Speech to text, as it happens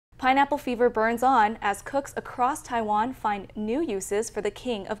Pineapple fever burns on as cooks across Taiwan find new uses for the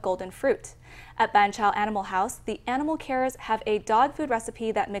king of golden fruit. At Banqiao Animal House, the animal carers have a dog food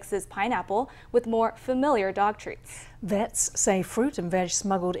recipe that mixes pineapple with more familiar dog treats. Vets say fruit and veg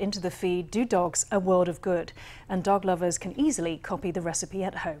smuggled into the feed do dogs a world of good, and dog lovers can easily copy the recipe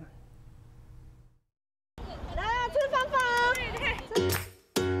at home.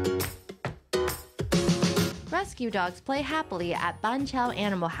 Rescue dogs play happily at Banqiao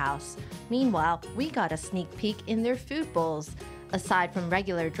Animal House. Meanwhile, we got a sneak peek in their food bowls. Aside from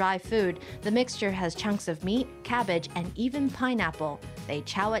regular dry food, the mixture has chunks of meat, cabbage, and even pineapple. They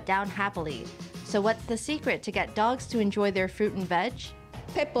chow it down happily. So what's the secret to get dogs to enjoy their fruit and veg?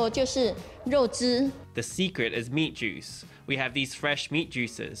 The secret is meat juice. We have these fresh meat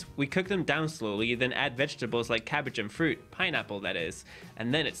juices. We cook them down slowly, then add vegetables like cabbage and fruit, pineapple that is,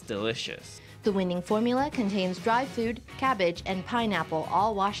 and then it's delicious. The winning formula contains dry food, cabbage, and pineapple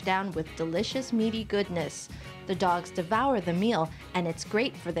all washed down with delicious meaty goodness. The dogs devour the meal, and it's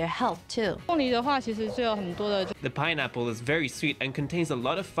great for their health too. The pineapple is very sweet and contains a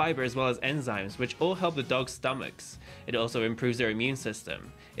lot of fiber as well as enzymes, which all help the dog's stomachs. It also improves their immune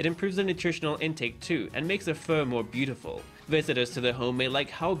system. It improves their nutritional intake too, and makes their fur more beautiful. Visitors to the home may like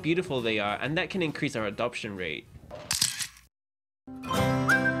how beautiful they are, and that can increase our adoption rate.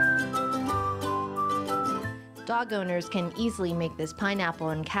 Dog owners can easily make this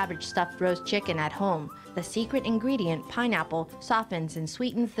pineapple and cabbage stuffed roast chicken at home. The secret ingredient, pineapple, softens and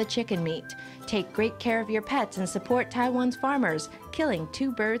sweetens the chicken meat. Take great care of your pets and support Taiwan's farmers, killing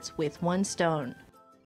two birds with one stone.